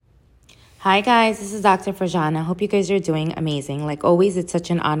Hi guys, this is Dr. Farjana. I hope you guys are doing amazing. Like always, it's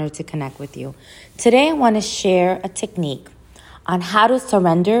such an honor to connect with you. Today I want to share a technique on how to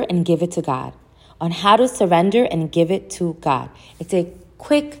surrender and give it to God. On how to surrender and give it to God. It's a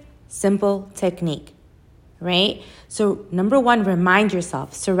quick, simple technique, right? So number one, remind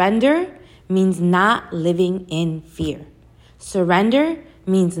yourself, surrender means not living in fear. Surrender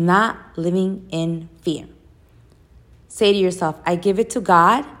means not living in fear. Say to yourself, I give it to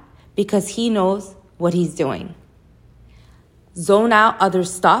God because He knows what He's doing. Zone out other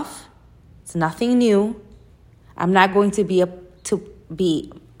stuff. It's nothing new. I'm not going to be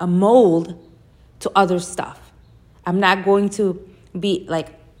a mold to other stuff. I'm not going to be like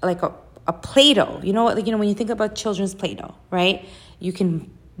a Play-Doh. You know what? Like, when you think about children's Play-Doh, right? You can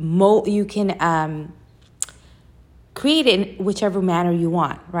create it in whichever manner you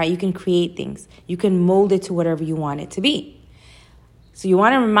want, right? You can create things. You can mold it to whatever you want it to be. So you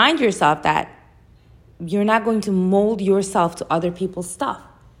want to remind yourself that you're not going to mold yourself to other people's stuff.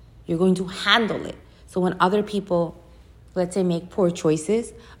 You're going to handle it. So when other people, let's say, make poor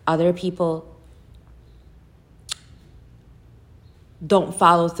choices, other people don't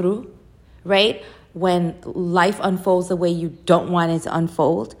follow through, right? When life unfolds the way you don't want it to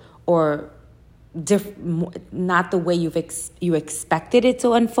unfold, or not the way you expected it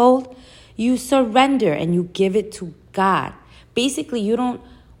to unfold, you surrender and you give it to God. Basically, you don't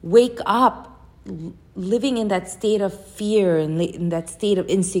wake up living in that state of fear and in that state of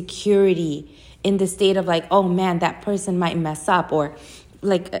insecurity, in the state of like, oh man, that person might mess up. Or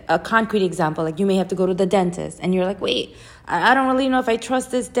like a concrete example, like you may have to go to the dentist and you're like, wait, I don't really know if I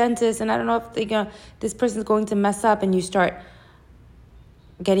trust this dentist, and I don't know if this person's going to mess up, and you start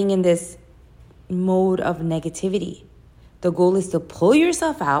getting in this mode of negativity. The goal is to pull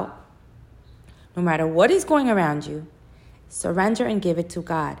yourself out, no matter what is going around you. Surrender and give it to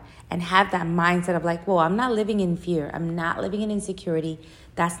God, and have that mindset of like, whoa, I'm not living in fear. I'm not living in insecurity.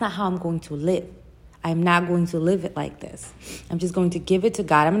 That's not how I'm going to live. I'm not going to live it like this. I'm just going to give it to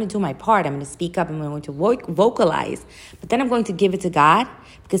God. I'm going to do my part. I'm going to speak up. I'm going to vocalize. But then I'm going to give it to God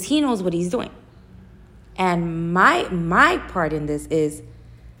because He knows what He's doing. And my part in this is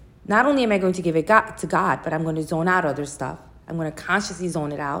not only am I going to give it to God, but I'm going to zone out other stuff. I'm going to consciously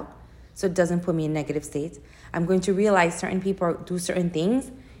zone it out so it doesn't put me in negative states. I'm going to realize certain people do certain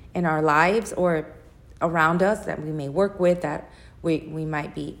things in our lives or around us that we may work with, that we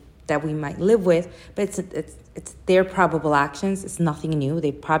might live with, but it's their probable actions. It's nothing new.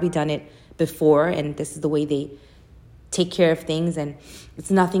 They've probably done it before, and this is the way they take care of things, and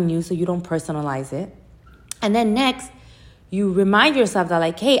it's nothing new, so you don't personalize it. And then next, you remind yourself that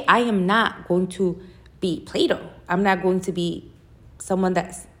like, hey, I am not going to be Play-Doh. I'm not going to be someone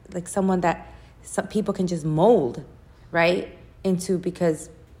that some people can just mold, right, into because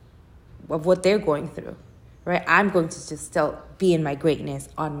of what they're going through, right? I'm going to just still be in my greatness,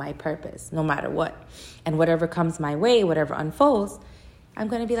 on my purpose, no matter what. And whatever comes my way, whatever unfolds, I'm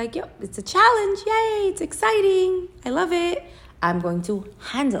going to be like, yo, it's a challenge. Yay, it's exciting. I love it. I'm going to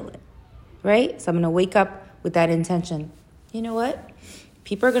handle it, right? So I'm going to wake up with that intention. You know what?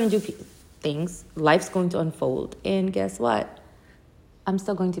 People are going to do things. Life's going to unfold. And guess what? I'm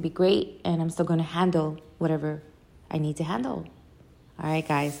still going to be great, and I'm still going to handle whatever I need to handle. All right,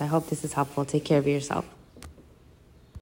 guys, I hope this is helpful. Take care of yourself.